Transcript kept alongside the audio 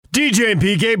DJ and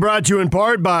PK brought to you in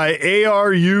part by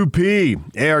ARUP.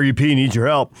 ARUP needs your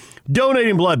help.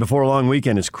 Donating blood before a long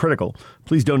weekend is critical.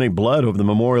 Please donate blood over the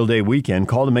Memorial Day weekend.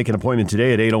 Call to make an appointment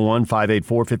today at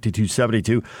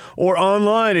 801-584-5272 or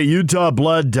online at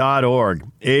utahblood.org.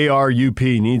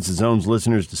 ARUP needs the zone's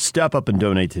listeners to step up and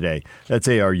donate today. That's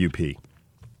ARUP.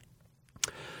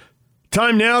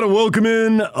 Time now to welcome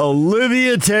in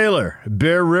Olivia Taylor,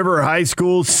 Bear River High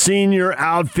School senior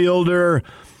outfielder,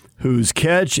 whose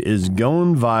catch is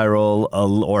going viral,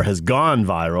 or has gone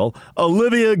viral.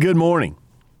 Olivia, good morning.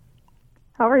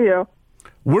 How are you?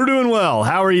 We're doing well.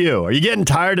 How are you? Are you getting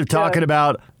tired of talking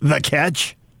about the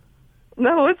catch?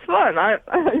 No, it's fun. I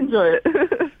enjoy it.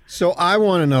 So I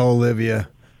want to know, Olivia,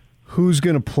 who's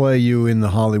going to play you in the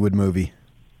Hollywood movie?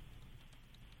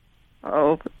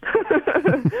 Oh,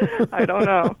 I don't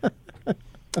know.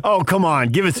 Oh, come on.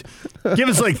 Give us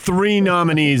like 3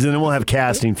 nominees, and then we'll have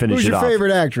casting finish Who's it your off.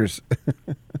 favorite actress?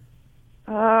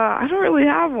 I don't really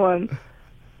have one.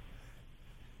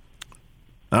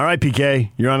 All right,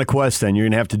 PK, you're on a quest then. You're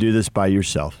going to have to do this by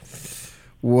yourself.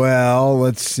 Well,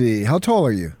 let's see. How tall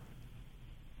are you?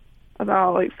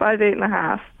 About like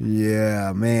 5'8.5".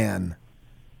 Yeah, man.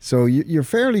 So you're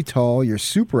fairly tall. You're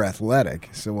super athletic.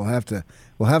 So we'll have to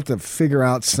figure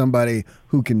out somebody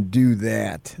who can do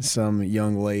that. Some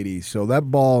young lady. So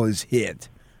that ball is hit,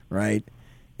 right?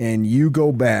 And you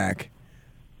go back.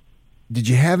 Did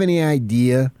you have any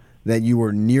idea that you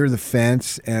were near the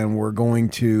fence and were going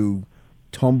to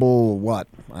tumble, what,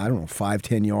 I don't know,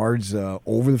 5-10 yards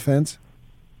over the fence?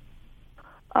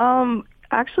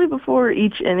 Actually, before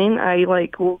each inning, I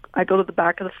go to the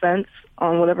back of the fence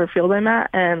on whatever field I'm at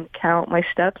and count my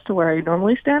steps to where I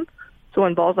normally stand. So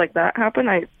when balls like that happen,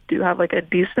 I do have like a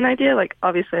decent idea. Like,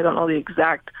 obviously, I don't know the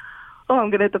exact, I'm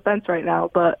going to hit the fence right now,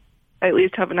 but I at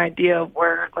least have an idea of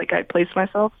where like I place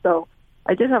myself. So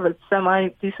I did have a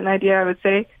semi-decent idea, I would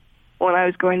say, when I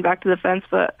was going back to the fence,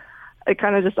 but it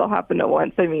kind of just all happened at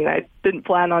once. I mean, I didn't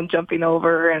plan on jumping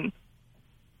over and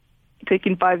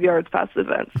taking 5 yards past the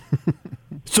fence.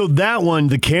 So that one,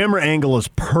 the camera angle is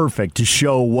perfect to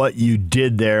show what you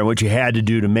did there and what you had to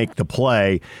do to make the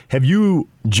play. Have you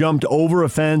jumped over a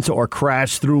fence or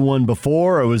crashed through one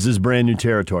before, or was this brand new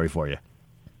territory for you?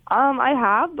 I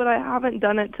have, but I haven't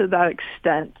done it to that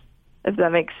extent, if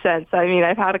that makes sense. I mean,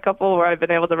 I've had a couple where I've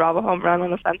been able to rob a home run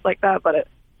on a fence like that, but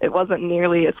it wasn't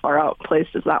nearly as far out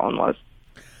placed as that one was.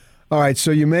 All right,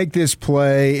 so you make this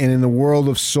play, and in the world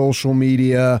of social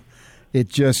media, it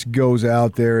just goes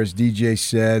out there, as DJ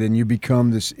said, and you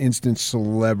become this instant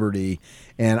celebrity.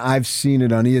 And I've seen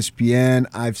it on ESPN.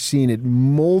 I've seen it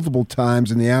multiple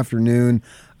times in the afternoon.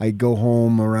 I go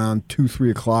home around 2, 3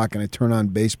 o'clock, and I turn on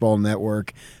Baseball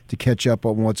Network to catch up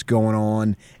on what's going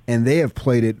on. And they have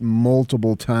played it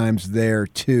multiple times there,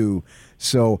 too.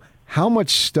 So how much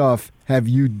stuff have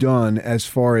you done as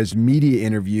far as media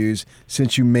interviews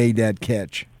since you made that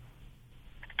catch?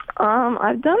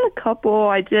 I've done a couple.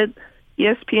 I did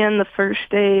ESPN the first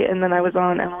day, and then I was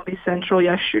on MLB Central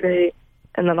yesterday,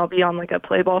 and then I'll be on like a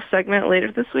play ball segment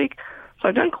later this week. So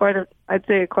I've done quite a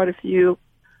few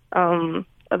of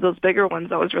those bigger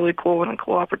ones. That was really cool and a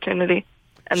cool opportunity.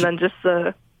 And then just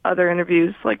the other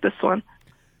interviews like this one.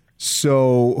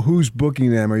 So who's booking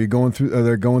them? Are they going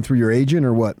through your agent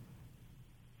or what?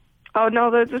 Oh, no,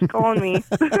 they're just calling me.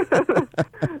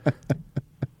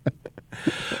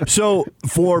 So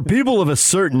for people of a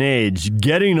certain age,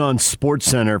 getting on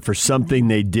SportsCenter for something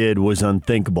they did was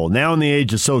unthinkable. Now in the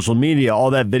age of social media, all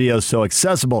that video is so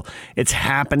accessible, it's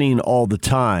happening all the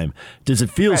time. Does it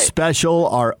feel special?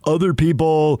 Are other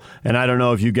people, and I don't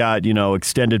know if you got,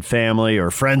 extended family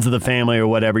or friends of the family or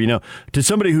whatever, to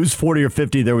somebody who's 40 or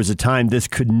 50, there was a time this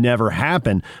could never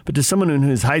happen. But to someone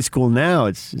who's high school now,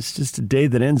 it's just a day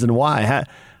that ends in Y.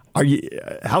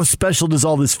 How special does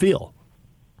all this feel?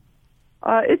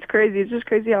 It's crazy. It's just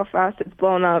crazy how fast it's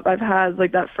blown up. I've had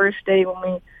like that first day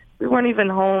when we weren't even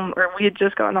home, or we had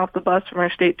just gotten off the bus from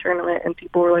our state tournament, and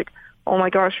people were like, "Oh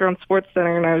my gosh, you're on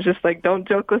SportsCenter," and I was just like, "Don't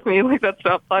joke with me, like that's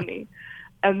not funny."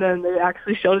 And then they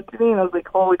actually showed it to me, and I was like,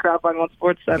 "Holy crap, I'm on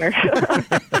SportsCenter!"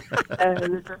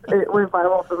 And it went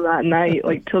viral from that night,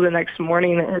 like till the next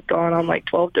morning. It had gone on like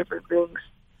 12 different things.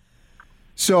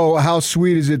 So how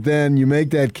sweet is it then? You make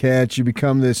that catch, you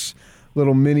become this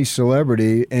little mini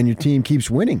celebrity, and your team keeps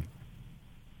winning.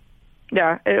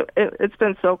 Yeah, it's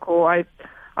been so cool. I've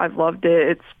loved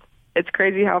it. It's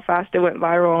crazy how fast it went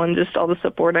viral, and just all the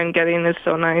support I'm getting is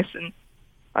so nice, and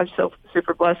I'm so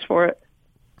super blessed for it.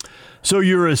 So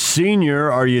you're a senior.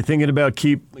 Are you thinking about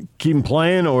keeping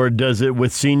playing, or does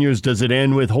it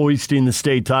end with hoisting the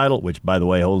state title? Which, by the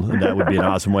way, that would be an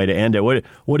awesome way to end it.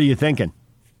 What are you thinking?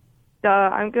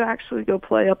 I'm going to actually go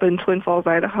play up in Twin Falls,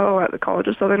 Idaho at the College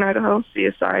of Southern Idaho,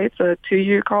 CSI. It's a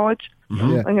 2-year college.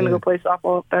 Yeah, I'm going to go play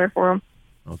softball up there for them.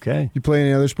 Okay. You play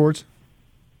any other sports?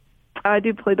 I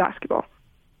do play basketball.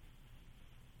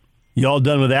 You all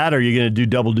done with that, or are you going to do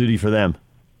double duty for them?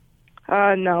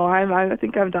 No, I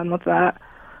think I'm done with that.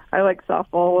 I like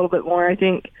softball a little bit more, I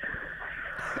think.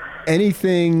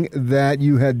 Anything that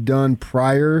you had done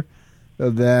prior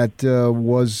that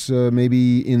was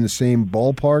maybe in the same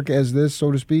ballpark as this,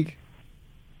 so to speak?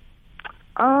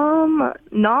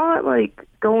 Not like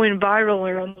going viral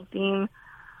or anything.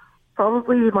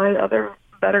 Probably my other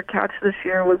better catch this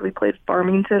year was we played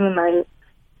Farmington, and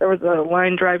there was a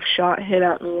line drive shot hit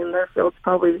at me, and their field's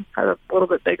probably had a little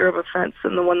bit bigger of a fence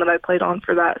than the one that I played on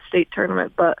for that state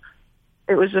tournament, but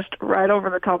it was just right over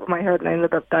the top of my head, and I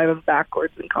ended up diving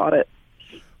backwards and caught it.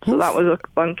 So that was a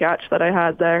fun catch that I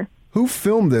had there. Who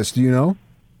filmed this? Do you know?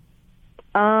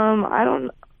 I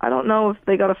don't know if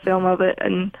they got a film of it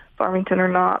in Farmington or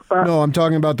not. But No, I'm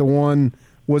talking about the one.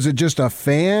 Was it just a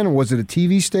fan? Was it a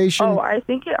TV station? Oh, I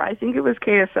think it was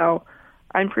KSL.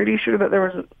 I'm pretty sure that there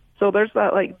was. So there's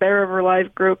that like Bear River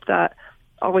Live group that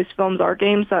always films our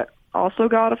games that also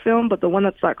got a film, but the one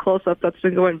that's that close up that's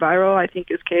been going viral, I think,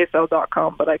 is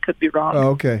KSL.com, but I could be wrong. Oh,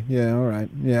 okay. Yeah. All right.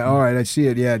 Yeah. All right. I see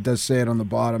it. Yeah, it does say it on the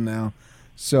bottom now.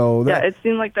 So yeah, it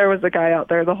seemed like there was a guy out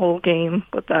there the whole game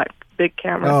with that big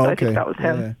camera. Oh, so okay. I think that was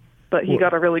him. Yeah. But he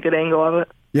got a really good angle of it.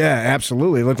 Yeah,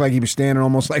 absolutely. It looked like he was standing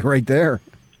almost like right there.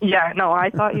 Yeah, no,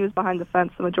 I thought he was behind the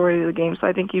fence the majority of the game, so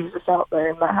I think he was just out there,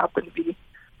 and that happened to be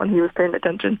when he was paying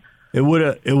attention. It would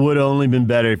have only been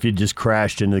better if you just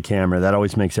crashed into the camera. That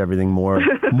always makes everything more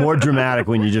dramatic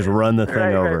when you just run the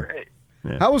thing over. Right.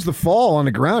 Yeah. How was the fall on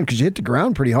the ground? Because you hit the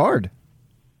ground pretty hard.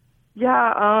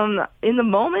 Yeah, in the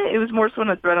moment, it was more so an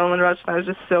adrenaline rush, and I was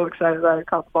just so excited that I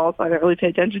caught the ball, so I didn't really pay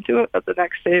attention to it. But the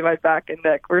next day, my back and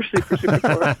neck were super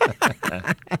sore.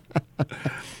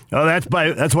 Oh,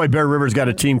 that's why Bear River's got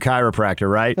a team chiropractor,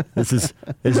 right? This is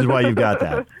why you've got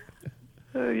that.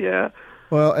 Yeah.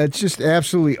 Well, it's just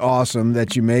absolutely awesome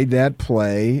that you made that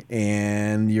play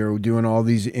and you're doing all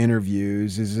these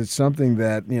interviews. Is it something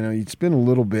that, it's been a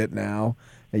little bit now,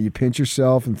 and you pinch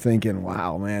yourself and thinking,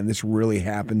 wow, man, this really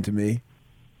happened to me?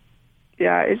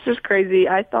 Yeah, it's just crazy.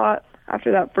 I thought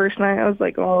after that first night, I was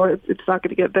like, oh, it's not going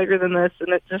to get bigger than this, and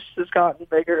it just has gotten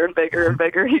bigger and bigger and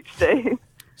bigger each day.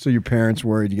 So your parents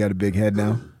worried you got a big head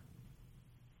now?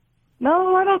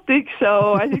 No, I don't think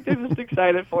so. I think they're just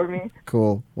excited for me.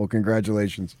 Cool. Well,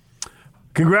 congratulations.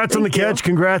 Congrats on the catch.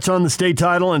 Congrats on the state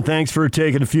title, and thanks for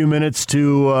taking a few minutes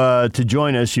to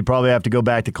join us. You probably have to go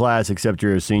back to class, except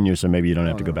you're a senior, so maybe you don't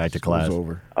have to go back to class.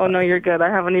 Over. Oh, no, you're good. I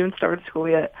haven't even started school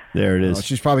yet. There it is. Oh,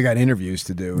 she's probably got interviews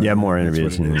to do. Yeah, more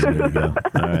interviews. There you go.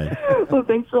 All right. Well,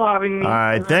 thanks for having me. All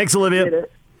right. Thanks, Olivia.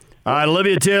 All right,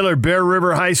 Olivia Taylor, Bear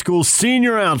River High School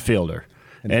senior outfielder.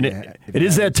 And it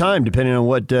is that time, depending on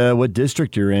what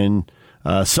district you're in.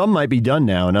 Some might be done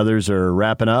now, and others are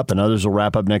wrapping up, and others will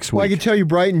wrap up next week. Well, I can tell you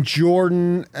Brighton,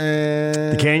 Jordan,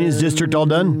 and... The Canyons district all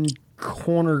done?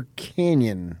 Corner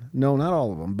Canyon. No, not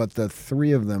all of them, but the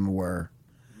three of them were.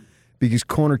 Because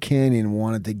Corner Canyon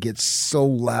wanted to get so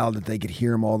loud that they could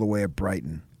hear them all the way at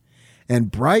Brighton.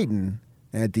 And Brighton,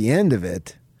 at the end of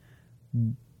it,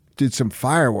 did some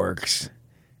fireworks,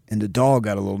 and the dog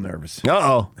got a little nervous.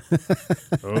 Uh-oh.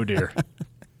 Oh, dear.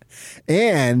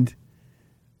 And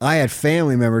I had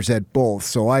family members at both,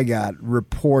 so I got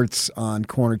reports on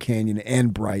Corner Canyon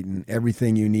and Brighton.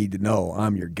 Everything you need to know.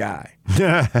 I'm your guy.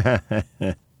 Because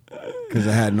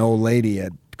I had an old lady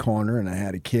at Corner and I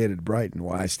had a kid at Brighton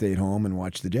while I stayed home and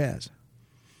watched the Jazz.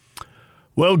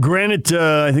 Well, Granite,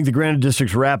 I think the Granite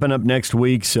District's wrapping up next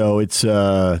week, so it's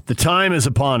the time is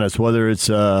upon us, whether it's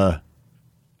a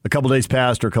couple days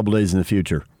past or a couple days in the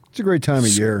future. It's a great time of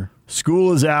year.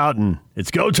 School is out, and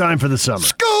it's go time for the summer.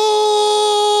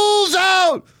 School's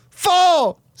out!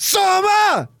 Fall!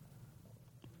 Summer!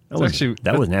 That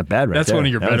wasn't that bad right that's there. one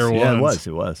of your better ones. Yeah,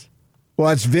 it was. Well,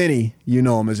 that's Vinny. You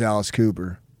know him as Alice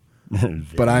Cooper.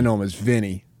 But I know him as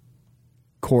Vinny.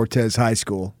 Cortez High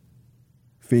School,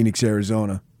 Phoenix,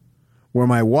 Arizona, where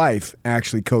my wife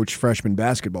actually coached freshman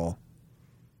basketball.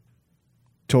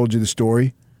 Told you the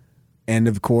story. End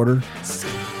of quarter.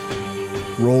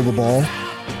 Roll the ball.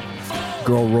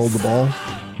 Girl rolled the ball.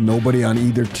 Nobody on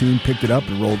either team picked it up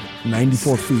and rolled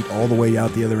 94 feet all the way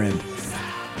out the other end.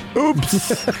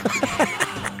 Oops.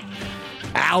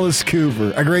 Alice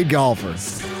Cooper, a great golfer.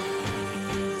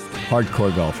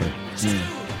 Hardcore golfer.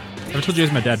 I told you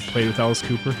guys my dad played with Alice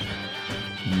Cooper.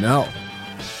 No.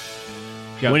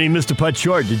 Yeah. When he missed a putt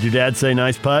short, did your dad say,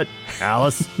 nice putt,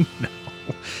 Alice? No.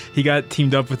 He got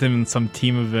teamed up with him in some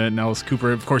team event, and Alice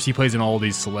Cooper, of course, he plays in all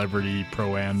these celebrity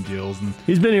pro-am deals. And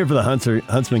he's been here for the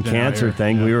Huntsman Cancer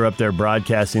thing. Yeah. We were up there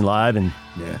broadcasting live, and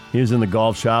he was in the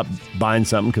golf shop buying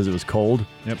something because it was cold.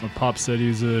 Yep, my pop said he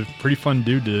was a pretty fun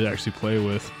dude to actually play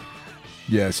with.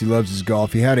 Yes, he loves his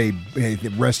golf. He had a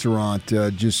restaurant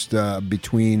just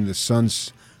between the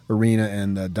Suns Arena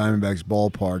and Diamondbacks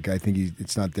ballpark. I think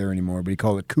it's not there anymore, but he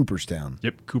called it Cooperstown.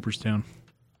 Yep, Cooperstown.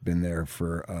 Been there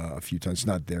for a few times. It's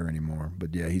not there anymore,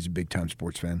 but yeah, he's a big-time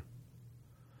sports fan.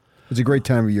 It's a great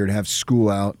time of year to have school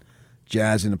out,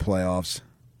 Jazz in the playoffs.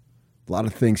 A lot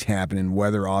of things happening.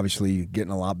 Weather obviously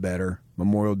getting a lot better.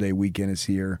 Memorial Day weekend is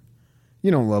here.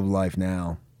 You don't love life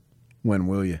now. When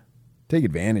will you? Take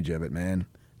advantage of it, man.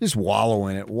 Just wallow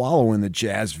in it. Wallow in the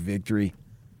Jazz victory.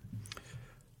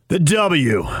 The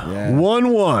W.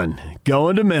 1-1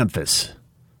 going to Memphis.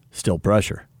 Still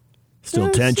pressure. Still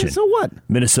tension. So what?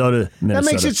 Minnesota. That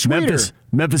makes it sweeter.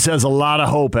 Memphis has a lot of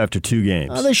hope after 2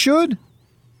 games. They should.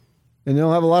 And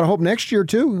they'll have a lot of hope next year,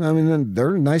 too. I mean,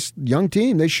 they're a nice young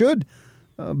team. They should.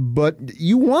 But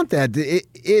you want that.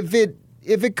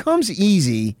 If it comes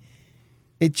easy,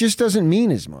 it just doesn't mean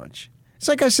as much. It's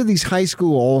like I said, these high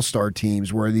school all-star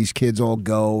teams where these kids all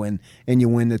go and you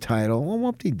win the title. Well,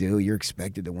 what do you do? You're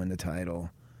expected to win the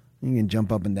title. You can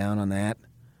jump up and down on that.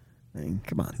 I mean,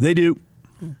 come on. They do.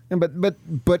 And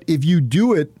but if you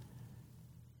do it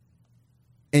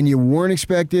and you weren't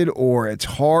expected or it's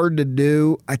hard to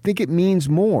do, I think it means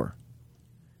more.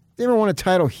 If they ever won a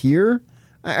title here,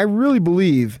 I really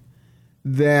believe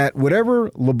that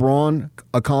whatever LeBron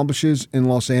accomplishes in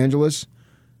Los Angeles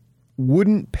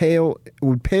would pale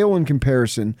in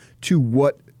comparison to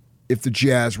what if the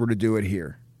Jazz were to do it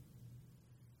here.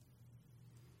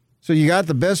 So you got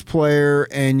the best player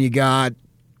and you got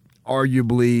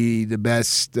arguably the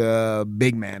best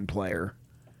big man player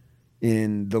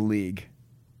in the league,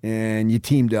 and you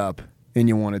teamed up and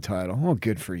you won a title. Oh,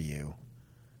 good for you.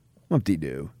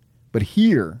 Whoop-de-doo. But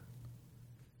here,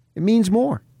 it means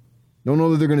more. Don't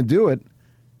know that they're going to do it.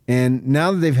 And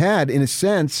now that they've had, in a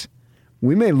sense,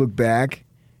 we may look back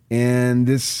and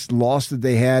this loss that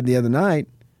they had the other night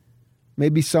may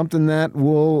be something that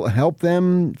will help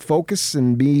them focus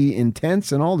and be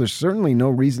intense and all. There's certainly no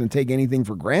reason to take anything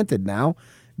for granted now,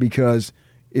 because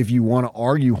if you want to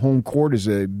argue home court is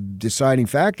a deciding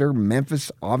factor,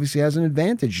 Memphis obviously has an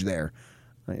advantage there.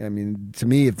 I mean, to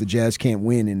me, if the Jazz can't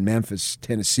win in Memphis,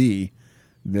 Tennessee,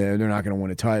 they're not going to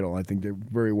win a title. I think they're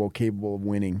very well capable of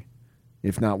winning,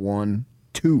 if not 1,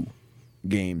 2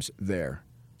 games there.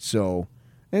 So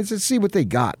let's see what they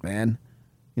got, man.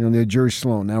 You know, they're Jerry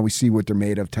Sloan. Now we see what they're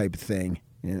made of type of thing.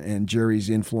 And Jerry's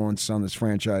influence on this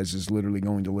franchise is literally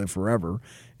going to live forever.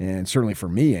 And certainly for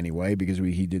me anyway, because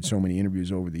he did so many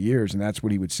interviews over the years, and that's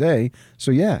what he would say. So,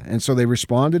 yeah. And so they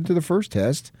responded to the first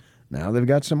test. Now they've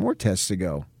got some more tests to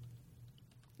go.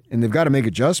 And they've got to make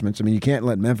adjustments. I mean, you can't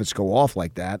let Memphis go off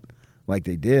like that, like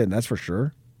they did. That's for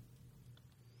sure.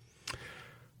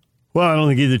 Well, I don't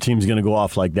think either team's going to go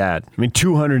off like that. I mean,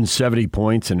 270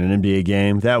 points in an NBA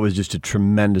game, that was just a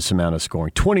tremendous amount of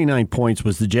scoring. 29 points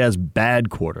was the Jazz bad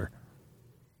quarter.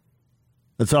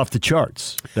 That's off the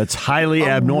charts. That's highly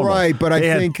abnormal. Right, but I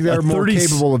think they're more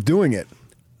capable of doing it.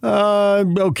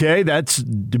 Okay, that's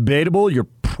debatable. You're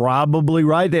probably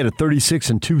right. They had a 36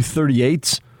 and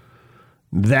 238s.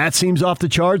 That seems off the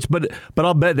charts, but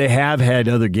I'll bet they have had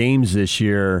other games this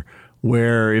year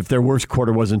where if their worst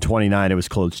quarter wasn't 29, it was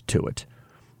close to it.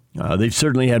 They've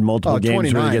certainly had multiple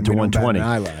games where they get to 120.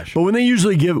 But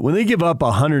when they give up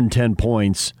 110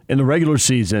 points in the regular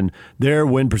season, their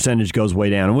win percentage goes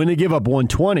way down. And when they give up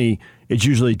 120, it's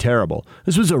usually terrible.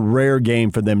 This was a rare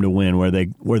game for them to win where they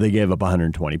gave up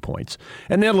 120 points.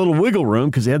 And they had a little wiggle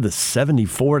room because they had the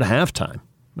 74 at halftime.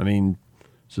 I mean,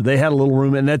 so they had a little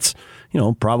room, and that's,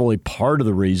 probably part of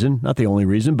the reason, not the only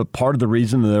reason, but part of the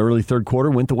reason the early third quarter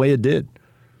went the way it did.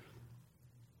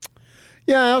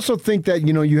 Yeah, I also think that,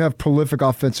 you have prolific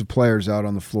offensive players out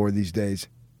on the floor these days.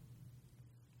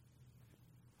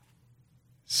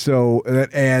 So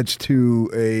that adds to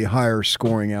a higher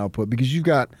scoring output because you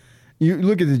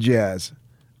look at the Jazz.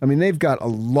 I mean, they've got a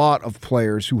lot of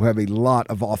players who have a lot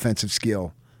of offensive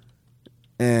skill,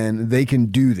 and they can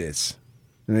do this.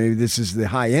 Maybe this is the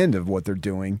high end of what they're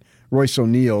doing. Royce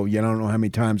O'Neal, I don't know how many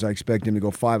times I expect him to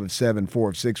go 5 of 7, 4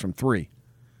 of 6 from 3.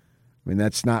 I mean,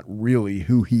 that's not really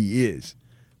who he is.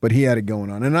 But he had it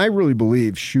going on. And I really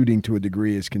believe shooting to a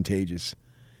degree is contagious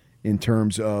in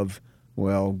terms of,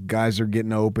 guys are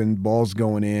getting open, balls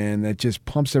going in. That just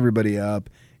pumps everybody up.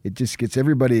 It just gets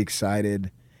everybody excited.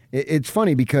 It's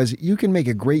funny because you can make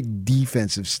a great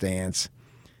defensive stance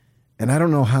And I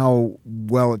don't know how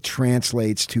well it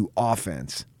translates to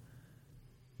offense.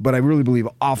 But I really believe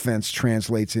offense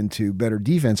translates into better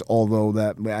defense, although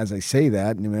that, as I say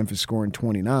that, New Memphis scoring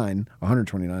 129,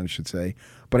 I should say.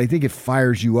 But I think it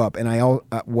fires you up. And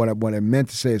what I meant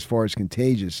to say as far as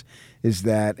contagious is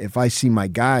that if I see my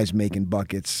guys making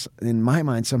buckets, in my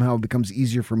mind somehow it becomes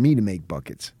easier for me to make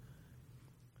buckets.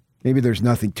 Maybe there's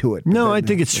nothing to it. No, I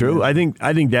think it's true. I think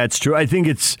that's true. I think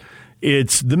it's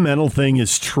the mental thing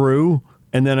is true.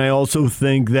 And then I also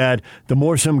think that the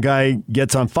more some guy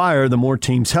gets on fire, the more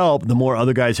teams help, the more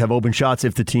other guys have open shots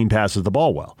if the team passes the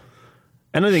ball well.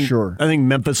 And I think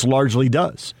Memphis largely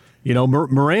does. You know,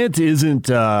 Morant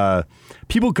isn't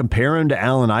people compare him to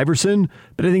Allen Iverson,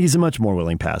 but I think he's a much more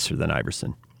willing passer than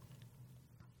Iverson.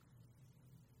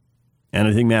 And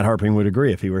I think Matt Harping would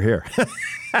agree if he were here.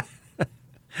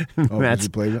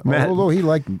 Although he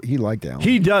liked Allen.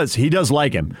 He does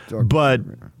like him.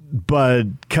 But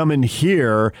coming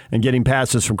here and getting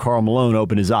passes from Karl Malone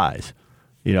opened his eyes,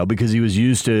 you know, because he was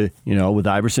used to, you know, with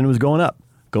Iverson, it was going up.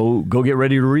 Go get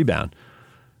ready to rebound.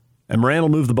 And Morant will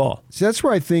move the ball. So that's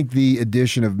where I think the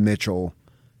addition of Mitchell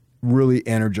really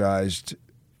energized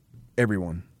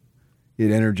everyone.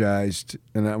 It energized,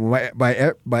 and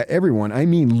by everyone, I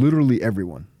mean literally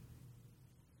everyone.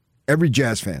 Every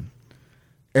Jazz fan.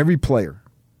 Every player.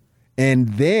 And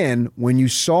then when you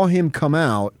saw him come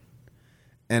out,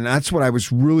 and that's what I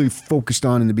was really focused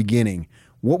on in the beginning.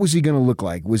 What was he going to look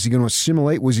like? Was he going to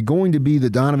assimilate? Was he going to be the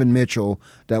Donovan Mitchell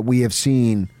that we have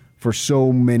seen for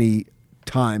so many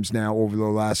times now over the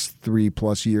last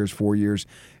 3+ years, 4 years?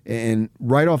 And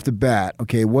right off the bat,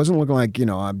 okay, it wasn't looking like, you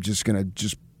know, I'm just going to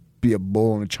just be a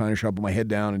bull in a china shop with my head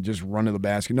down and just run to the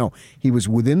basket. No, he was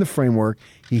within the framework.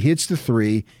 He hits the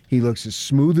three. He looks as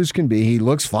smooth as can be. He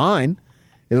looks fine.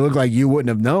 It looked like you wouldn't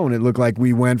have known. It looked like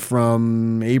we went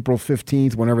from April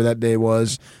 15th, whenever that day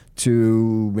was,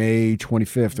 to May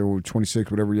 25th or 26th,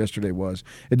 whatever yesterday was.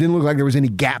 It didn't look like there was any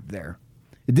gap there.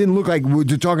 It didn't look like we were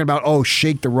talking about,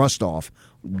 shake the rust off.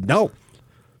 No.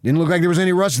 Didn't look like there was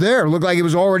any rust there. It looked like it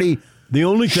was already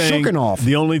shooken off.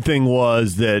 The only thing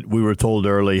was that we were told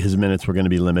early his minutes were going to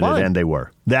be limited, and they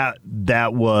were.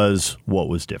 That was what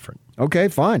was different. Okay,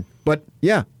 fine. But,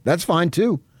 yeah, that's fine,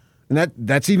 too. And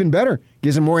that's even better.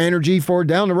 Gives them more energy for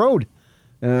down the road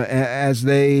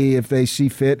if they see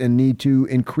fit and need to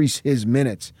increase his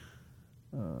minutes.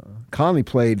 Conley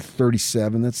played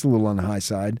 37. That's a little on the high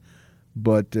side.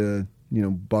 But,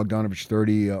 Bogdanovich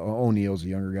 30. O'Neal's a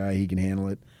younger guy. He can handle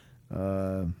it.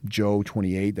 Joe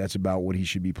 28. That's about what he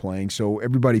should be playing. So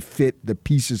everybody the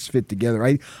pieces fit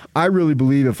together. I really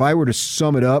believe if I were to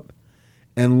sum it up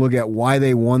and look at why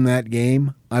they won that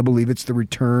game, I believe it's the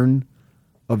return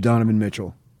of Donovan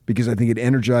Mitchell, because I think it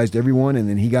energized everyone, and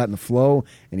then he got in the flow,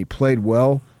 and he played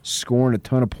well, scoring a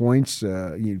ton of points,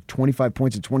 25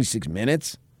 points in 26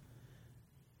 minutes.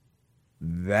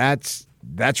 That's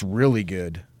really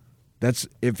good. That's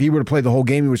if he were to play the whole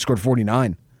game, he would have scored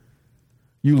 49.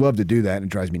 You love to do that, and it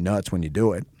drives me nuts when you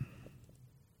do it.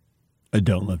 I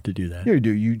don't love to do that. You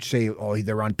do. You say,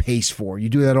 they're on pace for. You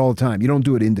do that all the time. You don't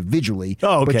do it individually.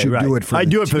 Oh, okay, but you right. do it for I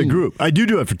do it for the group. I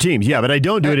do it for teams, yeah, but I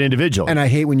don't do it individually. And I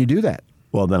hate when you do that.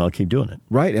 Well, then I'll keep doing it.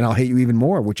 Right, and I'll hate you even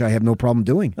more, which I have no problem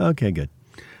doing. Okay, good.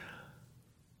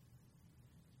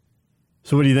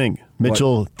 So what do you think?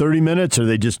 Mitchell, 30 minutes, or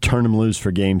they just turn him loose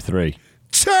for Game 3?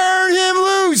 Turn him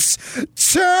loose!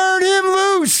 Turn him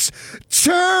loose!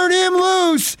 Turn him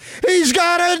loose! He's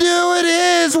got to do it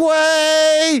his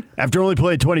way! After only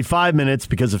playing 25 minutes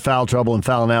because of foul trouble and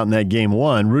fouling out in that Game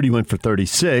 1, Rudy went for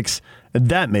 36, and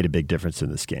that made a big difference in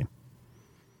this game.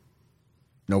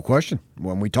 No question.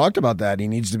 When we talked about that, he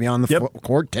needs to be on the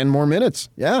court 10 more minutes.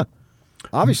 Yeah,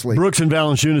 obviously. Brooks and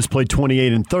Valanciunas played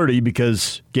 28 and 30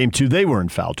 because Game 2, they were in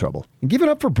foul trouble. And give it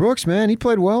up for Brooks, man. He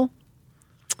played well.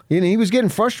 And he was getting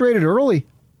frustrated early.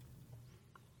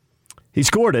 He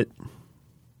scored it.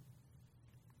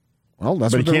 Well,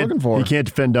 that's what they're looking for. He can't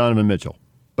defend Donovan Mitchell.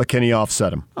 But can he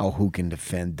offset him? Oh, who can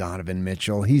defend Donovan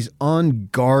Mitchell? He's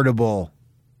unguardable.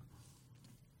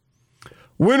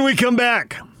 When we come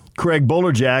back, Craig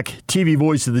Bolerjack, TV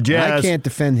voice of the Jazz. I can't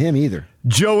defend him either.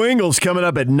 Joe Ingles coming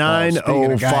up at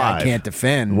 9:05. I can't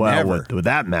defend. Well, never. With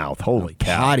that mouth, holy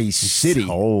cow. Potty City.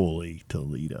 Holy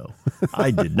Toledo. I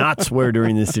did not swear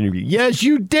during this interview. Yes,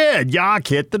 you did. Yock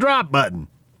hit the drop button.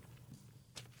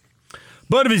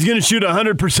 But if he's going to shoot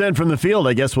 100% from the field,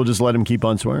 I guess we'll just let him keep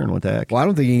on swearing. What the heck? Well, I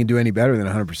don't think he can do any better than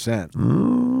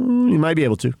 100%. He might be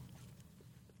able to.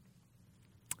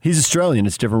 He's Australian.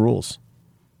 It's different rules.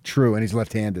 True, and he's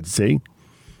left-handed. See?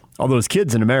 Although his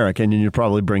kid's an American, and you'll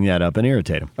probably bring that up and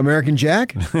irritate him. American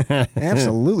Jack?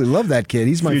 Absolutely. Love that kid.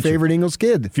 He's my favorite Ingles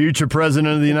kid. Future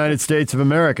President of the United States of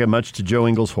America, much to Joe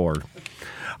Ingles' horror.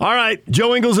 All right,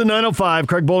 Joe Ingles at 9:05.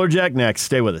 Craig Bolerjack next.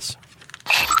 Stay with us.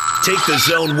 Take the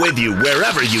Zone with you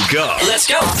wherever you go. Let's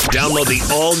go. Download the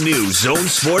all-new Zone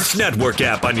Sports Network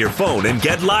app on your phone and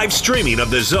get live streaming of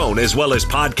the Zone as well as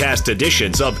podcast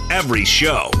editions of every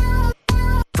show.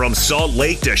 From Salt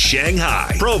Lake to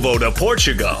Shanghai, Provo to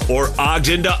Portugal, or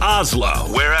Ogden to Oslo,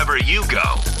 wherever you go,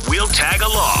 we'll tag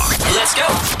along. Let's go.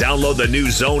 Download the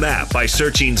new Zone app by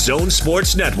searching Zone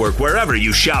Sports Network wherever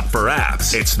you shop for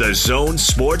apps. It's the Zone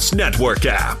Sports Network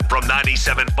app from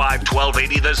 97.5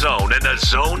 1280 The Zone and the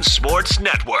Zone Sports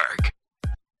Network.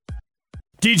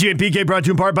 DJ and PK brought to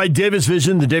you in part by Davis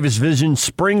Vision. The Davis Vision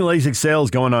Spring LASIK sale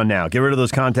is going on now. Get rid of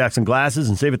those contacts and glasses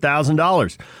and save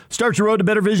 $1,000. Start your road to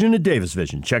better vision at Davis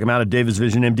Vision. Check them out at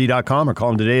davisvisionmd.com or call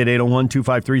them today at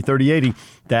 801-253-3080.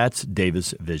 That's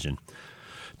Davis Vision.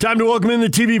 Time to welcome in the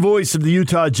TV voice of the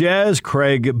Utah Jazz,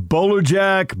 Craig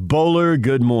Bolerjack. Bowler,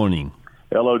 good morning.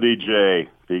 Hello, DJ.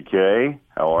 PK,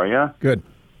 how are you? Good.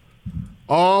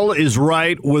 All is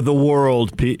right with the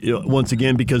world once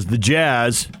again because the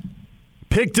Jazz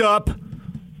picked up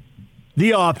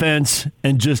the offense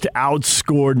and just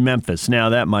outscored Memphis. Now,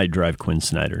 that might drive Quinn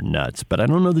Snyder nuts, but I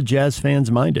don't know the Jazz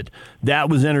fans minded. That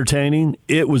was entertaining.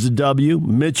 It was a W.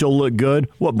 Mitchell looked good.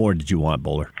 What more did you want,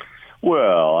 Bowler?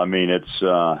 Well, I mean, it's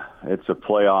a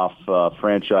playoff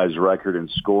franchise record in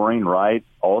scoring, right?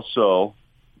 Also,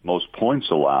 most points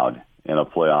allowed in a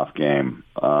playoff game,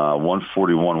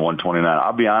 141-129.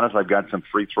 I'll be honest, I've got some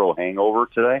free throw hangover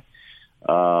today.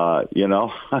 I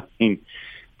mean,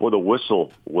 boy, the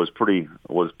whistle was pretty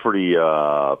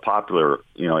popular,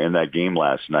 in that game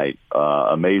last night.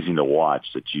 Amazing to watch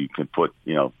that you can put,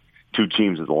 two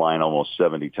teams at the line almost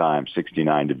 70 times,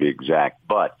 69 to be exact.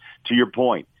 But to your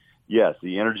point, yes,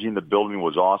 the energy in the building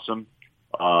was awesome.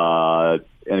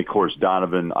 And of course,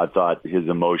 Donovan, I thought his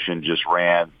emotion just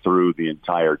ran through the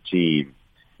entire team,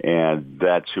 and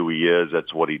that's who he is.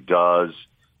 That's what he does.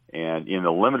 And in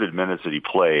the limited minutes that he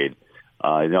played,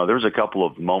 there's a couple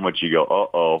of moments you go,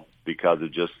 uh-oh, because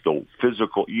of just the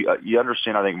physical. You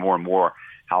understand, I think, more and more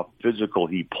how physical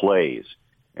he plays.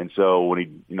 And so when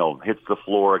he, hits the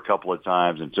floor a couple of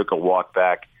times and took a walk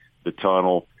back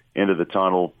into the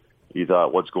tunnel, you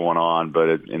thought, what's going on?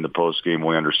 But in the postgame,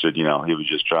 we understood, he was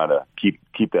just trying to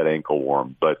keep that ankle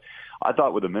warm. But I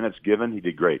thought with the minutes given, he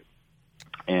did great.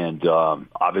 And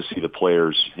obviously the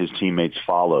players, his teammates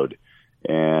followed.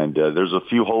 And there's a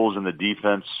few holes in the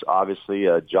defense. Obviously,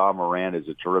 John Moran is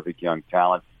a terrific young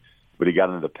talent, but he got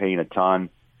into the paint a ton.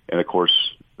 And, of course,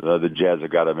 the Jazz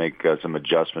have got to make some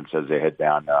adjustments as they head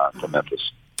down to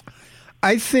Memphis.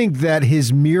 I think that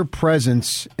his mere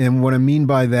presence, and what I mean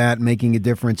by that, making a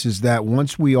difference, is that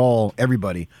once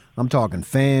everybody, I'm talking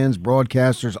fans,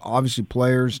 broadcasters, obviously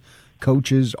players,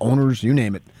 coaches, owners, you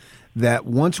name it, that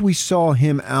once we saw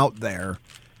him out there,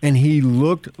 and he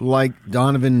looked like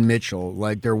Donovan Mitchell,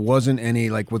 like there wasn't any,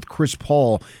 like with Chris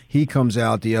Paul, he comes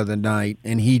out the other night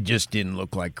and he just didn't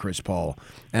look like Chris Paul.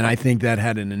 And I think that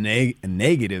had a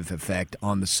negative effect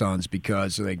on the Suns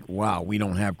because, wow, we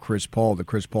don't have Chris Paul, the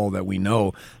Chris Paul that we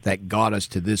know that got us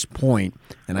to this point.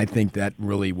 And I think that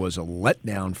really was a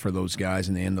letdown for those guys,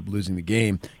 and they end up losing the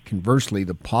game. Conversely,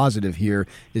 the positive here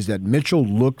is that Mitchell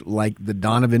looked like the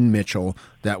Donovan Mitchell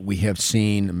that we have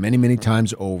seen many, many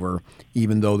times over,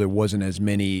 even though there wasn't as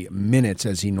many minutes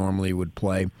as he normally would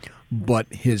play.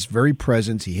 But his very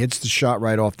presence, he hits the shot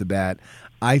right off the bat.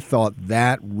 I thought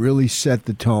that really set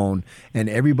the tone, and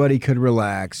everybody could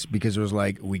relax because it was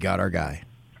like, we got our guy.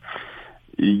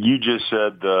 You just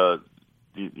said the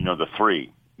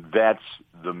three. That's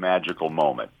the magical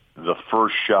moment. The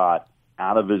first shot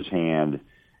out of his hand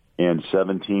in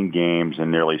 17 games in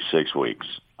nearly 6 weeks.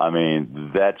 I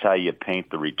mean, that's how you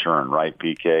paint the return, right,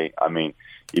 PK? I mean,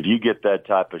 if you get that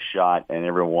type of shot and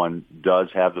everyone does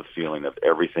have the feeling of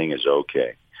everything is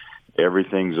okay,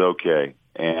 everything's okay,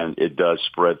 and it does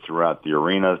spread throughout the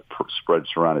arena, spreads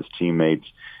around his teammates,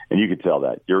 and you could tell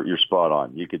that. You're spot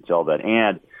on. You could tell that.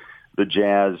 And the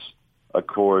Jazz, of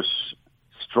course,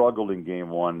 struggled in Game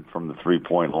 1 from the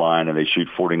three-point line, and they shoot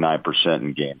 49%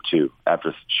 in Game 2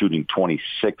 after shooting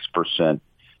 26%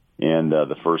 in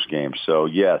the first game. So,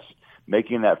 yes,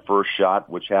 making that first shot,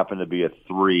 which happened to be a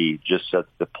three, just sets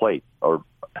the plate, or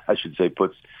I should say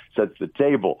sets the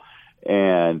table.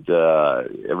 And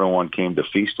everyone came to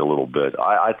feast a little bit.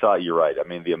 I thought you're right. I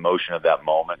mean, the emotion of that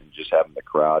moment and just having the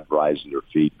crowd rise to their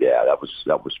feet, yeah, that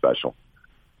was special.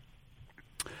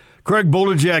 Craig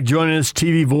Bolerjack joining us,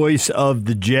 TV voice of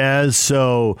the Jazz.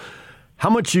 So How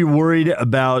much are you worried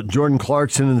about Jordan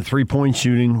Clarkson in the three-point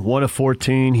shooting? 1 of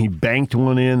 14. He banked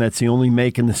one in. That's the only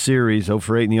make in the series. 0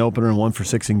 for 8 in the opener and 1 for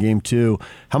 6 in Game 2.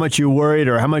 How much are you worried,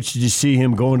 or how much did you see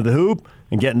him going to the hoop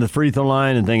and getting to the free throw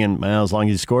line and thinking, well, as long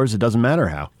as he scores, it doesn't matter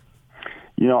how?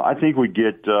 I think we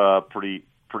get pretty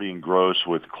engrossed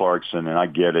with Clarkson, and I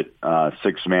get it.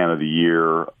 Sixth man of the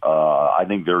year. I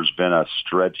think there's been a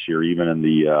stretch here, even in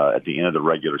the at the end of the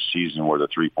regular season, where the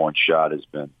three-point shot has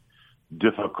been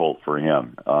difficult for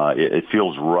him. It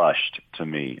feels rushed to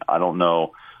me. I don't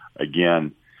know,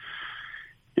 again,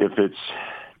 if it's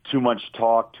too much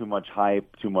talk, too much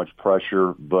hype, too much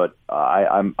pressure, but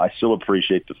I still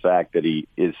appreciate the fact that he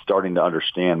is starting to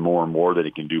understand more and more that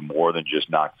he can do more than just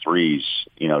knock threes,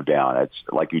 down. It's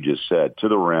like you just said, to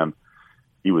the rim.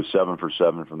 He was 7 for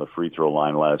 7 from the free throw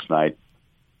line last night,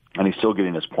 and he's still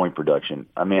getting his point production.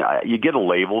 I mean, you get a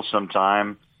label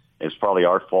sometime. It's probably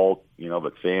our fault,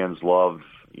 but fans love,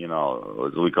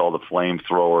 what we call the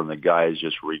flamethrower, and the guy is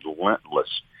just relentless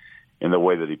in the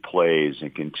way that he plays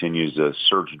and continues to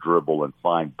search, dribble, and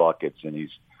find buckets. And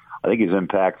I think he's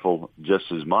impactful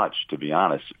just as much, to be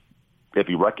honest. If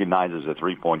he recognizes a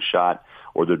three-point shot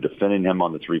or they're defending him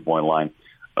on the three-point line,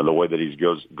 the way that he's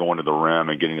going to the rim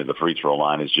and getting to the free throw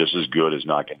line is just as good as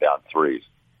knocking down threes.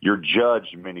 You're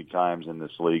judged many times in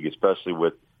this league, especially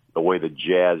with the way the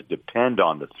Jazz depend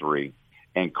on the three,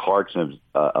 and Clarkson's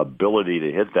ability to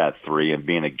hit that three and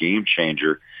being a game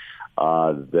changer.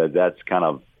 That's kind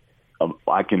of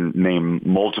I can name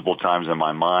multiple times in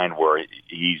my mind where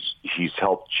he's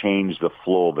helped change the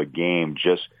flow of a game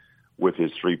just with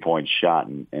his three-point shot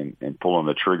and pulling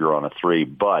the trigger on a three.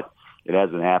 But it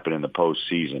hasn't happened in the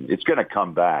postseason. It's going to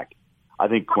come back. I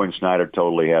think Quinn Snyder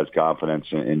totally has confidence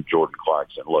in Jordan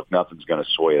Clarkson. Look, nothing's going to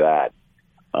sway that.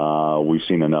 We've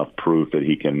seen enough proof that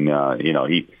he can.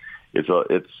 It's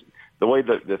the way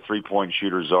that the three-point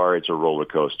shooters are. It's a roller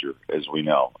coaster, as we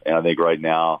know. And I think right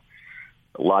now,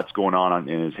 a lot's going on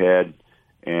in his head,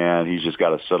 and he's just got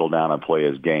to settle down and play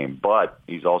his game. But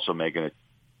he's also making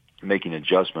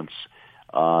adjustments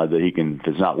that he can. If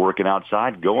it's not working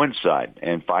outside, go inside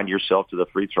and find yourself to the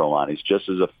free throw line. He's just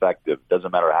as effective.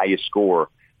 Doesn't matter how you score,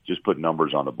 just put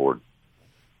numbers on the board.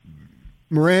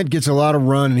 Morant gets a lot of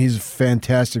run, and he's a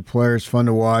fantastic player. It's fun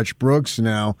to watch. Brooks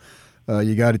now,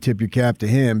 you got to tip your cap to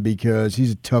him because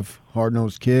he's a tough,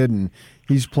 hard-nosed kid, and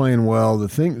he's playing well.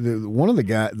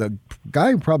 The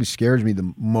guy who probably scares me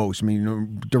the most,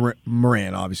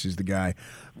 Morant obviously is the guy,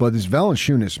 but this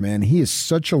Valanciunas, man, he is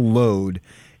such a load,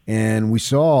 and we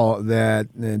saw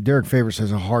that Derek Favors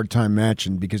has a hard time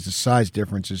matching because the size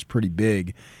difference is pretty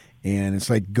big, and it's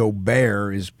like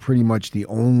Gobert is pretty much the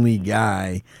only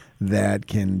guy that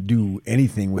can do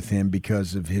anything with him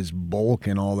because of his bulk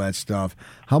and all that stuff.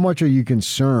 How much are you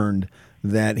concerned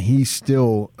that he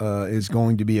still is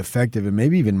going to be effective and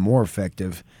maybe even more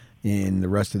effective in the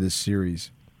rest of this series?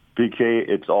 PK,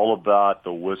 it's all about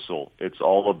the whistle. It's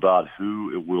all about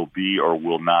who it will be or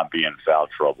will not be in foul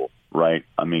trouble, right?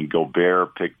 I mean,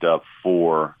 Gobert picked up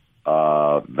 4.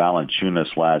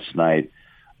 Valanciunas last night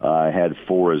had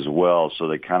 4 as well, so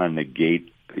they kind of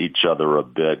negate each other a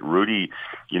bit. Rudy,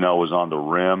 was on the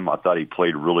rim. I thought he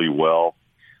played really well.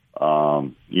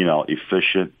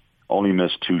 Efficient. Only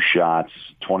missed 2 shots,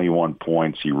 21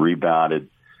 points. He rebounded,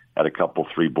 had a couple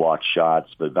 3-block shots.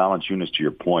 But Valanciunas, to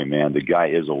your point, man, the guy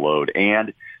is a load.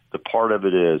 And the part of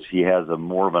it is he has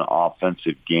more of an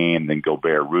offensive game than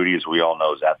Gobert. Rudy, as we all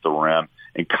know, is at the rim.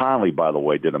 And Conley, by the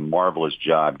way, did a marvelous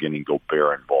job getting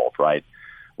Gobert involved, right,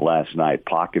 last night.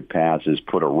 Pocket passes,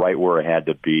 put it right where it had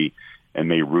to be, and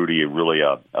made Rudy really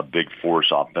a big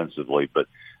force offensively. But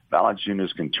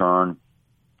Valanciunas can turn.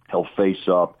 He'll face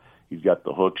up. He's got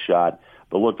the hook shot.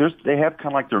 But look, they have kind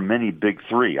of like their mini big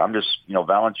three. I'm just,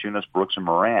 Valanciunas, Brooks, and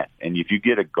Morant. And if you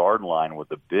get a guard line with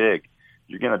a big,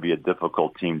 you're going to be a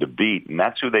difficult team to beat. And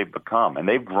that's who they've become. And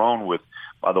they've grown with,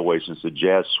 by the way, since the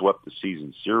Jazz swept the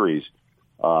season series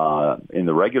in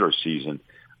the regular season,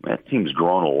 that team's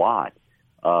grown a lot.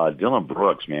 Dylan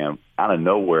Brooks, man, out of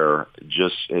nowhere,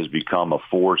 just has become a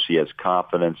force. He has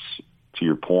confidence, to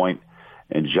your point.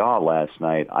 And Ja last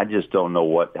night, I just don't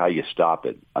know how you stop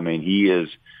it. I mean,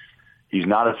 he's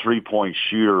not a three-point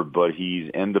shooter, but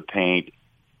he's in the paint.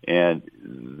 And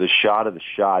the shot of the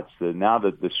shots, now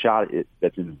that the shot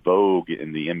that's in vogue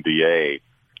in the NBA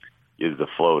is the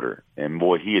floater. And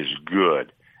boy, he is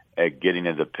good at getting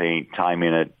in the paint,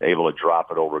 timing it, able to drop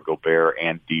it over Gobert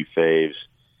and D-Faves.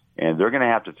 And they're going to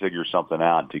have to figure something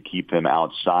out to keep him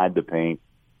outside the paint,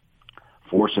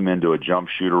 force him into a jump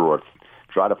shooter, or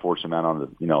try to force him out on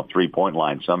the three-point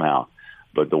line somehow.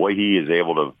 But the way he is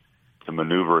able to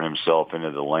maneuver himself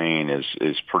into the lane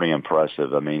is pretty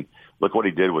impressive. I mean, look what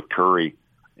he did with Curry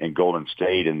and Golden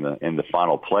State in the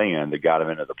final play-in that got him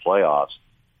into the playoffs.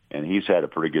 And he's had a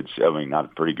pretty good,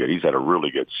 not pretty good, he's had a really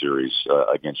good series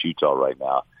against Utah right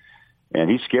now. And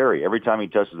he's scary. Every time he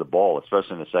touches the ball,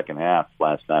 especially in the second half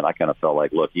last night, I kind of felt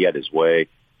like, look, he had his way.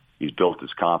 He's built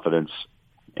his confidence.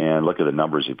 And look at the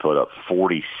numbers he put up,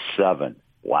 47.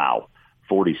 Wow,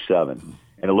 47.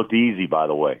 And it looked easy, by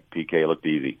the way. PK, looked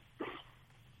easy.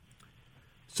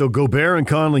 So Gobert and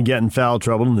Conley get in foul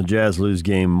trouble, and the Jazz lose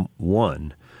game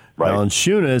 1. Right.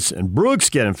 Valanciunas and Brooks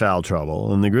get in foul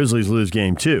trouble, and the Grizzlies lose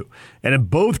game 2. And in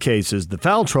both cases, the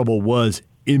foul trouble was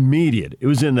immediate. It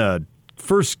was in the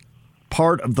first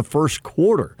part of the first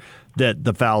quarter that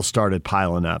the fouls started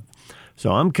piling up.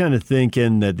 So I'm kind of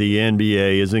thinking that the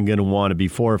NBA isn't going to want to be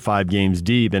 4 or 5 games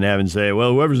deep and having to say,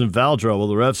 well, whoever's in foul trouble,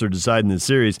 the refs are deciding the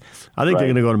series. I think they're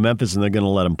going to go to Memphis and they're going to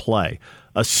let them play.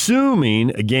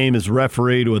 Assuming a game is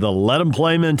refereed with a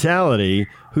let-them-play mentality,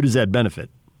 who does that benefit?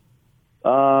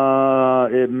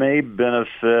 It may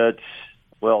benefit,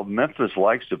 well, Memphis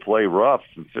likes to play rough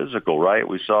and physical, right?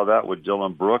 We saw that with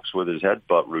Dylan Brooks with his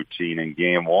headbutt routine in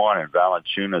game 1, and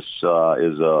Valanciunas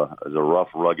is a rough,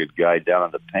 rugged guy down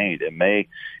in the paint. It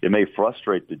may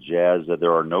frustrate the Jazz that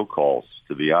there are no calls,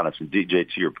 to be honest. And DJ,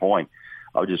 to your point,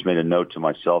 I just made a note to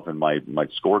myself in my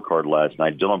scorecard last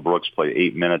night. Dylan Brooks played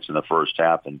 8 minutes in the first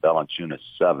half and Valanciunas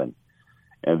 7.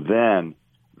 And then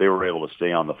they were able to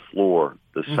stay on the floor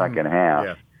the second half.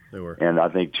 Yeah, they were. And I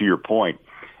think to your point,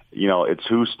 it's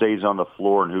who stays on the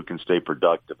floor and who can stay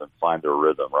productive and find their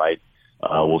rhythm, right?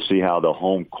 We'll see how the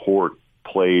home court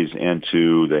plays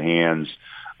into the hands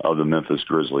of the Memphis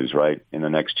Grizzlies, right, in the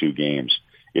next 2 games.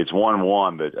 It's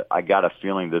 1-1, but I got a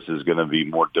feeling this is going to be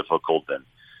more difficult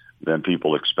than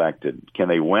people expected. Can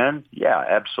they win? Yeah,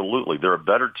 absolutely. They're a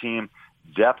better team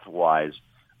depth-wise.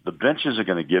 The bench isn't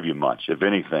going to give you much, if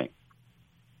anything.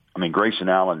 I mean, Grayson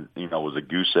Allen, was a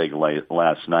goose egg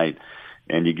last night,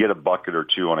 and you get a bucket or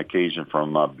 2 on occasion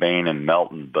from Bane and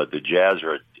Melton, but the Jazz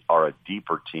are a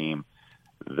deeper team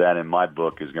that, in my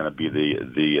book, is going to be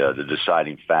the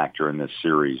deciding factor in this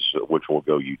series, which will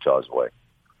go Utah's way.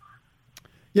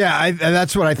 Yeah,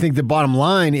 that's what I think the bottom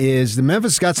line is. The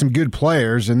Memphis got some good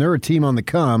players, and they're a team on the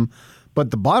come, but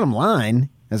the bottom line,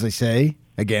 as I say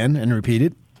again and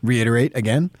reiterate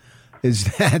again,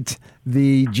 is that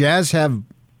the Jazz have,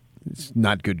 it's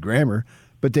not good grammar,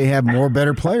 but they have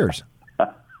better players.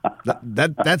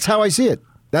 That's how I see it.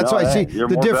 That's how I see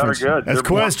the difference. Good. As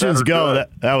questions go,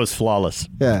 that was flawless.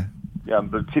 Yeah. Yeah,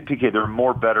 but PK, they're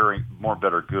more better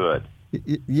good.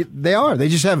 They are. They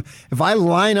just have, if I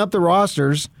line up the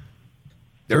rosters,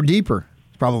 they're deeper.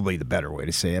 It's probably the better way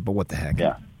to say it, but what the heck.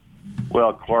 Yeah.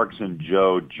 Well, Clarkson,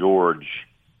 Joe, George,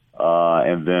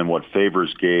 and then what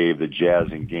Favors gave the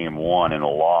Jazz in game 1 in a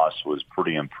loss was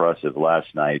pretty impressive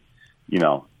last night. He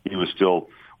was still,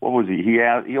 what was he?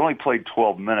 He only played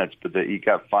 12 minutes, but he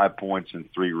got 5 points and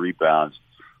 3 rebounds.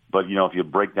 But, if you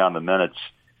break down the minutes,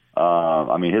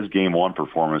 his game 1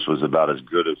 performance was about as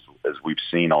good as we've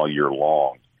seen all year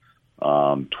long.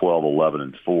 12, 11,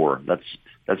 and 4.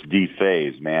 That's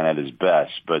D-phase, man, at his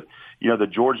best. But, the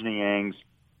George Niangs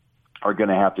are going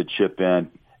to have to chip in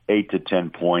 8 to 10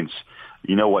 points.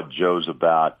 You know what Joe's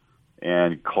about.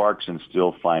 And Clarkson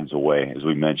still finds a way, as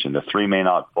we mentioned. The 3 may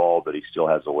not fall, but he still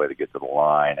has a way to get to the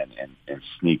line and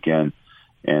sneak in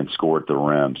and score at the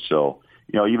rim. So,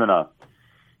 even I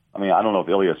don't know if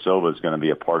Ilyasova is going to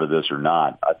be a part of this or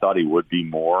not. I thought he would be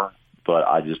more, but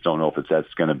I just don't know if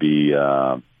that's going to be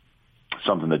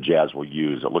something the Jazz will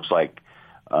use. It looks like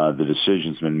the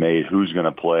decision's been made who's going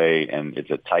to play, and it's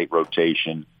a tight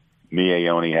rotation. Mie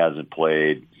Ione hasn't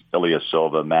played.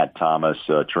 Ilyasova, Matt Thomas,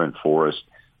 Trent Forrest.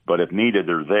 But if needed,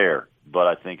 they're there. But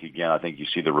I think you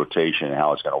see the rotation and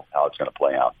how it's going to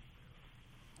play out.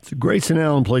 So Grayson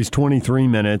Allen plays 23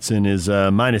 minutes and is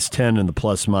minus 10 in the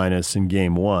plus-minus in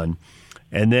game 1.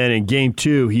 And then in game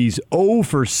 2, he's 0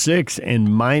 for 6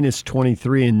 and minus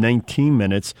 23 in 19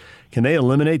 minutes. Can they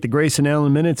eliminate the Grayson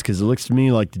Allen minutes? Because it looks to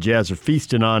me like the Jazz are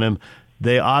feasting on him.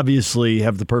 They obviously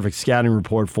have the perfect scouting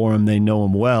report for him. They know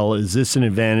him well. Is this an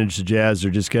advantage the Jazz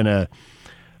are just going to,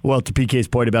 well, to PK's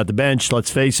point about the bench, let's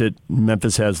face it,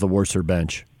 Memphis has the worser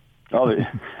bench. Oh,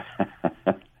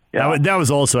 yeah. That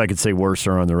was also, I could say,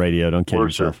 worser on the radio. Don't kid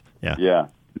yourself. Yeah. Yeah.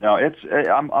 No,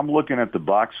 I'm looking at the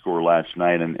box score last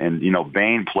night, and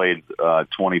Bane played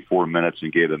 24 minutes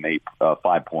and gave them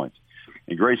 5 points.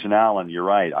 And Grayson Allen, you're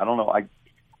right. I don't know.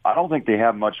 I don't think they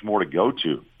have much more to go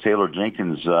to. Taylor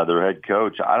Jenkins, their head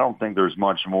coach, I don't think there's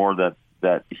much more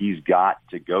that he's got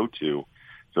to go to.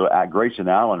 So Grayson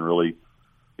Allen really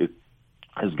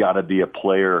has got to be a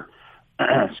player,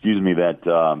 excuse me,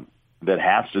 that that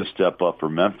has to step up for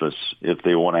Memphis if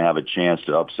they want to have a chance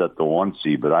to upset the 1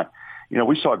 seed. But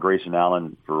we saw Grayson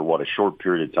Allen for a short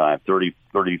period of time,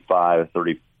 35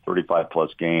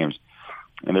 plus games.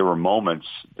 And there were moments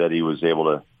that he was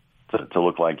able to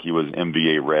look like he was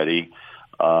NBA ready.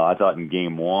 I thought in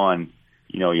game 1,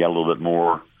 he had a little bit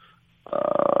more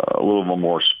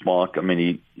spunk. I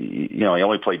mean, he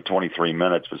only played 23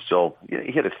 minutes, but still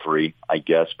he hit a 3, I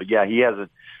guess. But yeah, he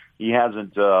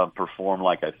hasn't performed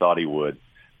like I thought he would.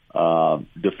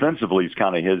 Defensively, it's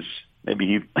kind of his.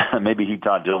 Maybe he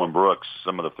taught Dylan Brooks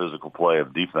some of the physical play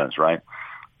of defense, right,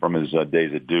 from his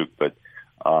days at Duke. But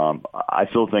I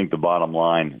still think the bottom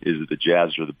line is that the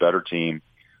Jazz are the better team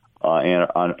and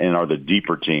are the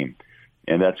deeper team,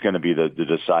 and that's going to be the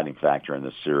deciding factor in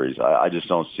this series. I just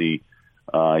don't see,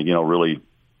 really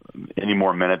any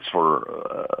more minutes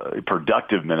for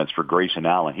productive minutes for Grayson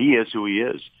Allen. He is who he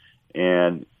is.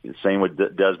 And same with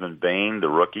Desmond Bane, the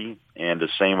rookie, and the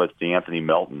same with D'Anthony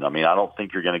Melton. I mean, I don't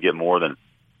think you're going to get more than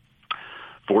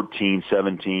 14,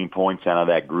 17 points out of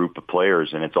that group of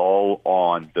players, and it's all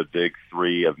on the big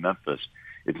 3 of Memphis.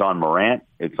 It's on Morant,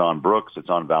 it's on Brooks, it's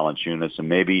on Valanciunas, and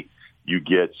maybe you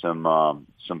get some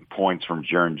points from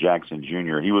Jaren Jackson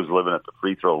Jr. He was living at the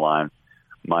free throw line,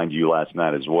 mind you, last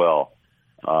night as well.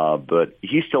 But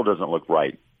he still doesn't look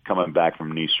right coming back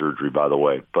from knee surgery, by the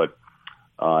way. But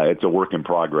it's a work in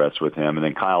progress with him. And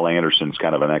then Kyle Anderson's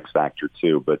kind of an X factor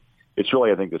too. But it's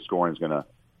really, I think the scoring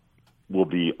will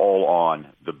be all on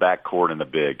the backcourt and the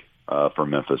big for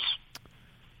Memphis.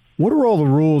 What are all the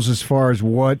rules as far as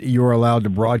what you're allowed to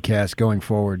broadcast going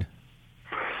forward?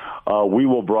 We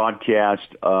will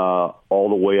broadcast all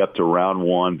the way up to round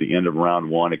 1, the end of round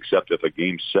 1, except if a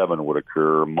game 7 would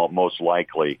occur. Most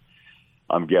likely,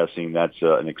 I'm guessing that's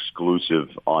an exclusive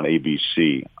on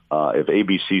ABC. If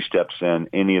ABC steps in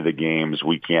any of the games,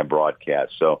 we can't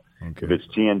broadcast. So if it's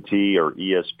TNT or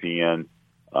ESPN,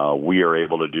 we are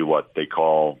able to do what they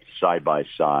call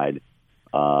side-by-side.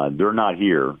 They're not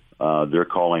here. They're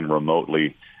calling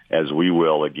remotely, as we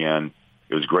will again.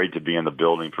 It was great to be in the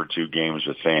building for 2 games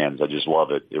with fans. I just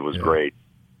love it. It was great.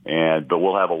 But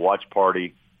we'll have a watch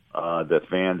party that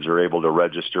fans are able to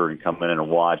register and come in and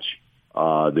watch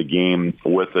the game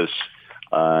with us,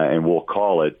 and we'll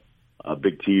call it.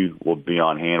 Big T will be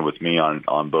on hand with me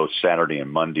on both Saturday and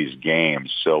Monday's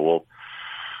games. So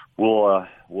we'll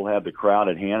have the crowd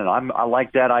at hand, and I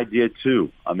like that idea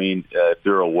too. I mean, if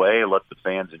they're away, let the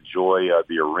fans enjoy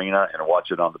the arena and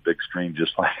watch it on the big screen,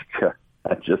 just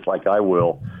like I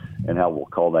will, and how we'll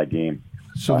call that game.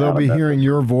 So they'll be hearing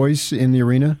your voice in the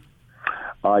arena?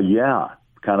 Yeah,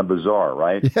 kind of bizarre,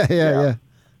 right? Yeah.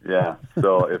 Yeah.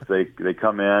 So if they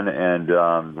come in and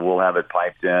we'll have it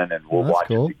piped in and we'll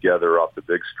watch it together off the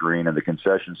big screen, and the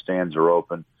concession stands are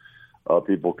open.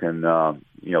 People can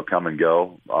come and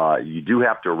go. You do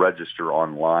have to register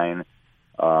online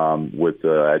with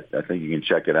I think you can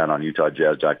check it out on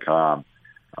UtahJazz.com,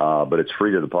 but it's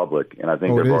free to the public, and I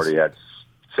think they've already had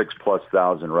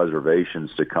 6,000+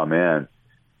 reservations to come in.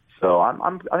 So I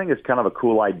think it's kind of a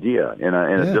cool idea in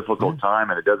a difficult time,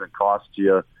 and it doesn't cost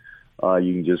you.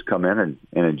 You can just come in and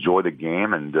enjoy the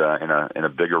game, and in a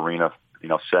big arena,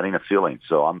 setting, a feeling.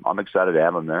 So I'm excited to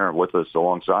have them there with us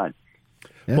alongside.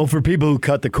 Yeah. Well, for people who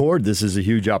cut the cord, this is a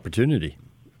huge opportunity.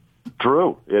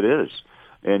 True, it is,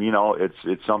 and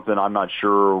it's something I'm not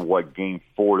sure what game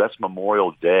 4. That's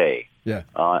Memorial Day. Yeah.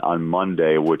 On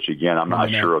Monday, which again I'm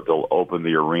not sure if they'll open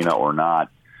the arena or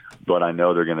not, but I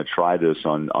know they're going to try this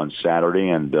on Saturday,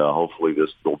 and hopefully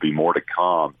there'll be more to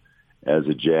come as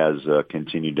the Jazz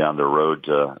continue down the road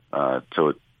to a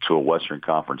Western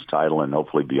Conference title and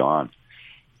hopefully beyond.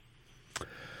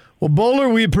 Well, Bowler,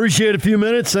 we appreciate a few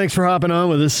minutes. Thanks for hopping on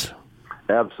with us.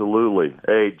 Absolutely.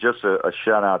 Hey, just a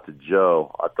shout-out to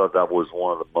Joe. I thought that was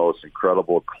one of the most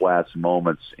incredible class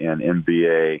moments in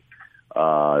NBA,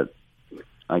 I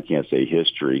can't say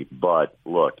history, but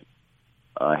look,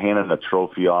 handing a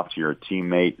trophy off to your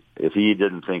teammate, if he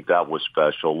didn't think that was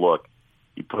special, look,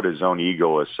 he put his own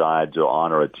ego aside to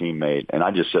honor a teammate. And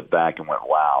I just sat back and went,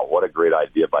 wow, what a great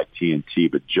idea by T&T.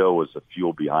 But Joe was the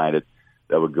fuel behind it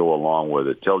that would go along with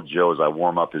it. Tell Joe as I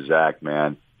warm up his act,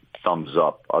 man, thumbs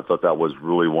up. I thought that was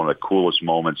really one of the coolest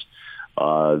moments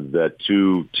that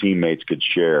 2 teammates could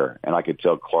share. And I could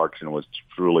tell Clarkson was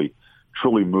truly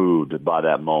moved by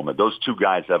that moment. Those 2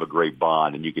 guys have a great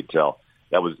bond, and you could tell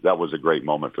that was a great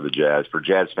moment for the Jazz, for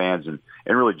Jazz fans, and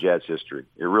really Jazz history.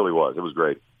 It really was. It was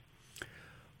great.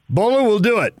 Bowler, we'll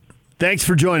do it. Thanks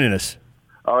for joining us.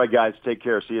 All right, guys. Take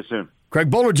care. See you soon. Craig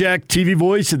Bolerjack, TV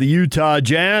voice of the Utah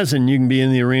Jazz, and you can be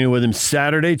in the arena with him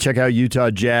Saturday. Check out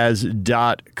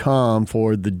UtahJazz.com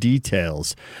for the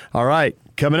details. All right.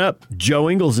 Coming up, Joe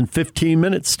Ingles in 15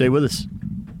 minutes. Stay with us.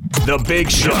 The Big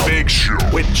Show.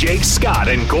 With Jake Scott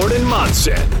and Gordon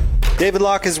Monson. David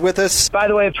Locke is with us. By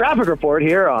the way, a traffic report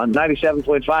here on 97.5,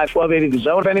 1280 The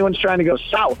Zone. If anyone's trying to go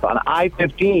south on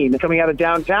I-15 coming out of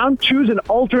downtown, choose an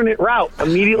alternate route.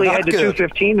 Immediately head to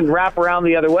 215 and wrap around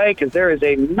the other way because there is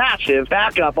a massive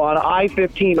backup on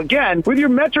I-15. Again, with your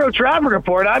Metro traffic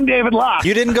report, I'm David Locke.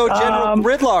 You didn't go General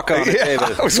Gridlock on it,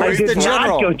 David. I did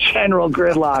not go General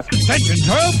Gridlock. Attention,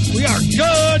 troops. We are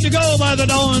good to go by the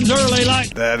dawn's early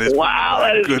light. Wow,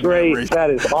 that is great. Memory. That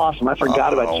is awesome. I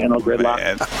forgot about General Gridlock.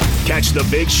 Man. Catch the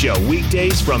Big Show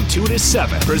weekdays from 2 to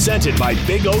 7. Presented by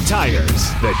Big O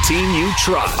Tires, the team you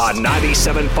trust. On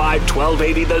 97.5,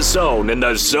 1280 The Zone and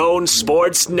the Zone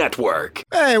Sports Network.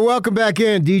 Hey, welcome back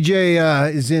in.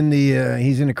 DJ is in the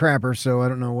he's in the crapper, so I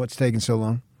don't know what's taking so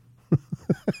long.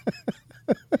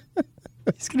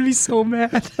 He's going to be so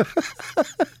mad.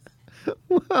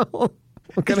 Well,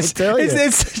 what can I tell you?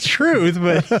 It's the truth,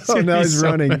 but now he's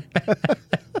so running.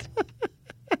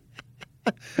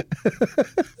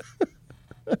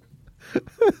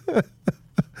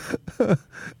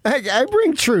 I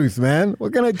bring truth, man.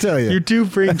 What can I tell you? You do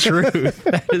bring truth.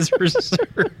 That is for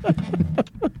certain.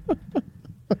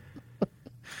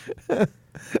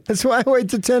 That's why I wait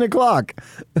till 10 o'clock.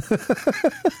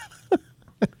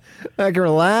 I can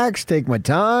relax, take my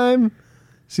time,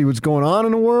 see what's going on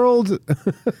in the world.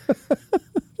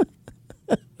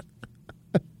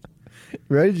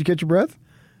 Ready? Did you catch your breath?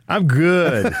 I'm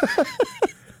good.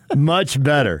 Much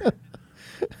better.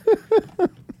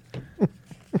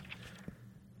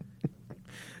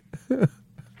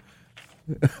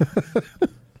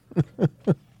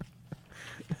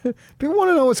 People want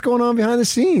to know what's going on behind the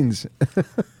scenes.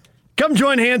 Come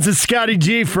join Hans and Scotty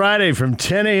G Friday from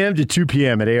 10 a.m. to 2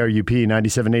 p.m. at ARUP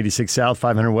 9786 South,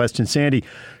 500 West in Sandy.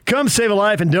 Come save a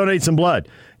life and donate some blood.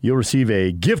 You'll receive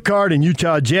a gift card and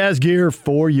Utah Jazz gear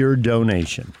for your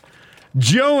donation.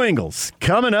 Joe Ingles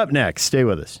coming up next. Stay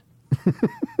with us.